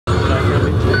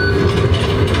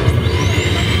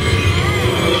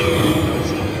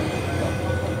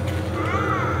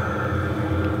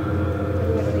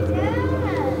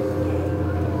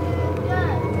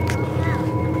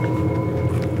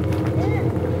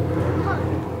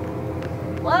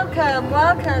Welcome,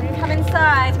 welcome. Come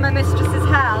inside my mistress's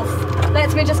house.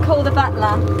 Let me just call the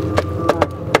butler.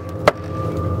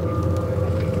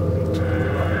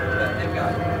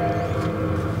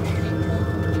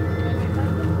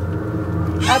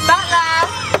 Butler!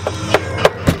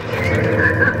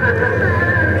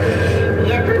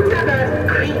 Yet another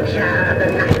creature of the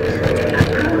night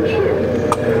approaches.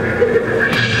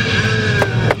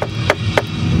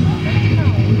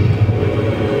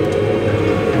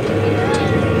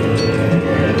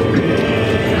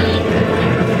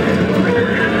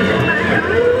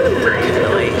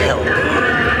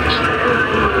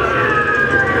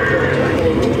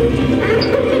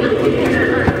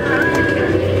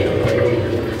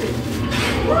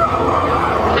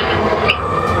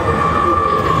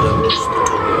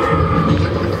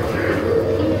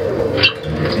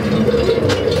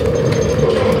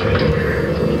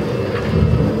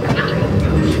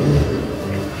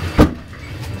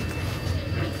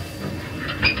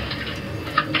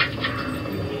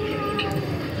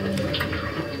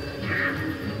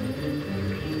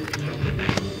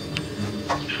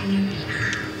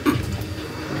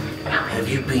 Have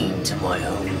you been to my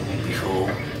home before?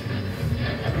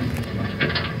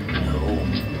 No?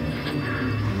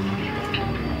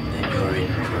 Then you're in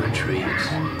for a treat.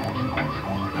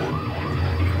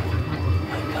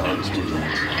 I can't do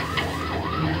that.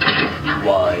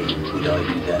 Why would I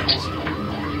do that?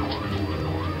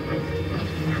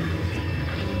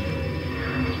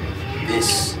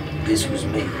 This was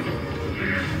me.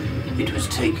 It was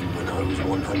taken when I was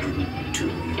 102.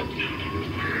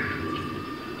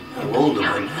 How old am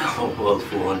I now? Well,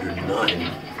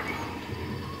 409.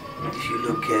 If you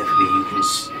look carefully, you can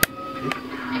see...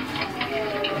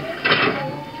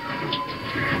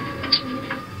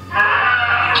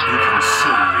 You can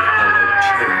see how I've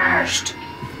changed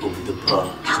over the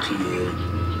past year.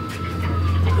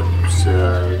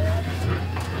 Observe.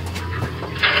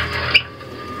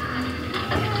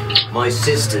 My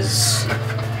sisters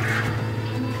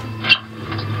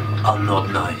are not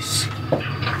nice.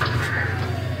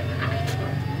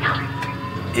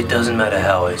 It doesn't matter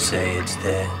how I say it,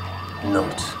 they're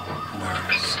not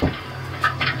nice.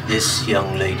 This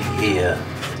young lady here,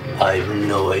 I've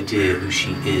no idea who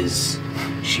she is.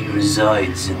 She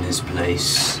resides in this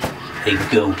place, a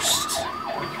ghost.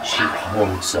 She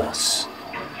haunts us,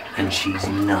 and she's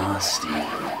nasty.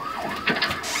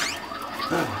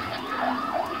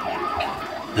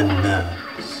 The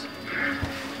nurse,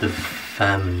 the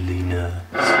family nurse,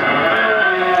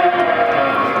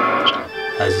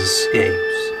 has escaped.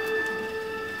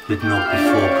 But not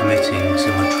before committing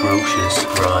some atrocious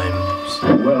crimes.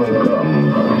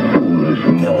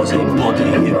 Welcome, there was a body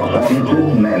here on the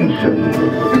floor,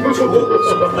 tools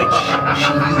of which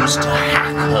she used to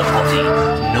hack her body.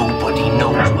 Nobody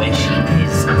knows where she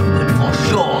is, but for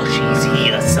sure she's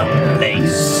here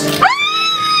someplace.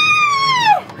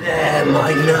 There,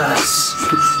 my nurse.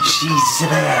 She's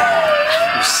there.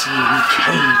 You see, we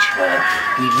cage her,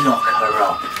 we lock her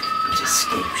up, but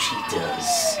escape she does.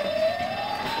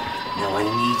 Now I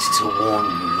need to warn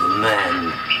you, the man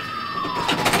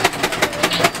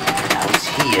out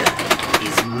here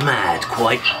is mad,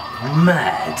 quite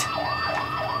mad.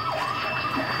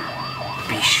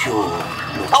 Be sure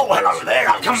not to... Oh, hello there.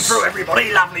 Come through,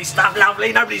 everybody. Lovely stuff,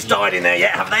 lovely. Nobody's died in there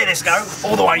yet, have they? Let's go.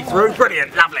 All the way through.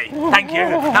 Brilliant, lovely. Thank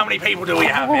you. How many people do we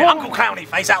have here? Uncle Clowny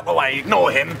Face, out the way.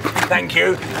 Ignore him. Thank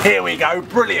you. Here we go.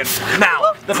 Brilliant.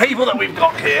 Now, the people that we've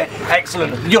got here,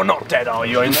 excellent. You're not dead, are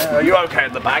you? Are you okay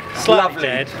at the back? Lovely.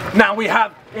 Dead. Now we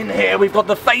have in here, we've got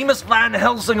the famous Van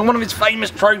Helsing and one of his famous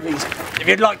trophies. If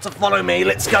you'd like to follow me,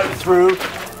 let's go through.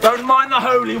 Don't mind the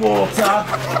holy water.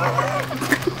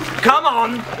 Come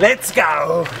on, let's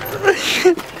go.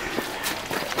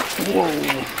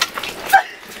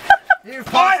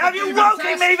 Why have you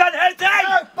woken me, Van Helsing?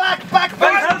 No, back, Van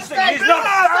Helsing, he's not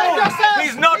found.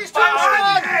 He's not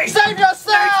found. Save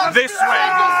yourself! This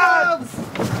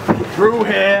way. Through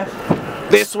here.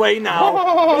 This way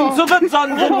now. Into the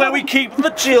dungeon where we keep the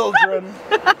children.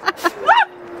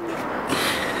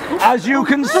 As you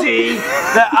can see,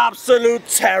 they're absolute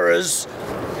terrors.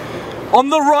 On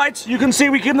the right, you can see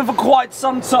we keep them for quite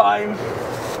some time.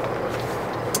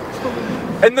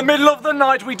 In the middle of the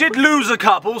night, we did lose a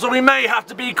couple, so we may have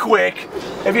to be quick.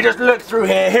 If you just look through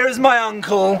here, here's my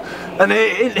uncle, and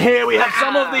in here we have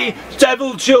some of the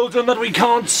devil children that we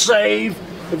can't save.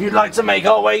 If you'd like to make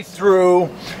our way through,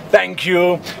 thank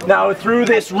you. Now, through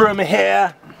this room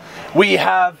here, we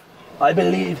have, I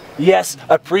believe, yes,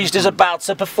 a priest is about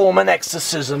to perform an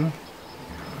exorcism.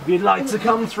 If you'd like to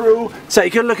come through,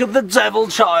 take a look at the devil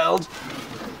child,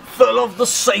 full of the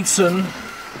Satan.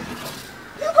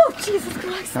 Jesus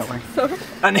Christ. That way. Sorry.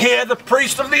 And here the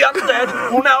priest of the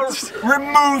undead will now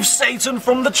remove Satan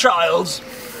from the child.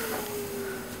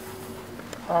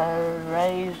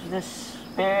 Raise the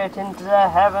spirit into the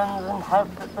heavens and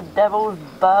hope that the devils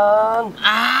burn. Raise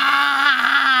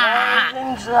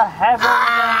into the heavens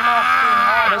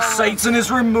and As Satan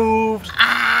is removed, you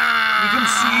can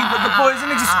see that the boy is in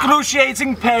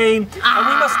excruciating pain, and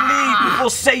we must leave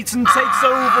before Satan takes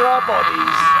over our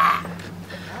bodies.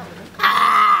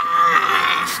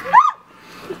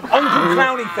 Uncle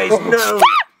Clowny Face, no!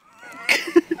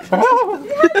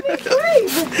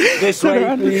 This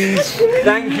way, please.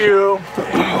 Thank you.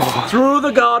 Through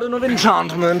the garden of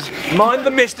enchantment, mind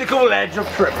the mystical edge of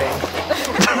tripping.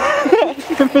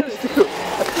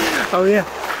 Oh yeah.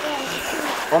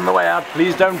 On the way out,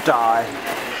 please don't die.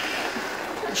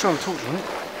 I'm sure I'm talking, right?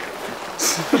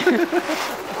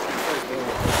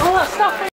 Oh, that stuff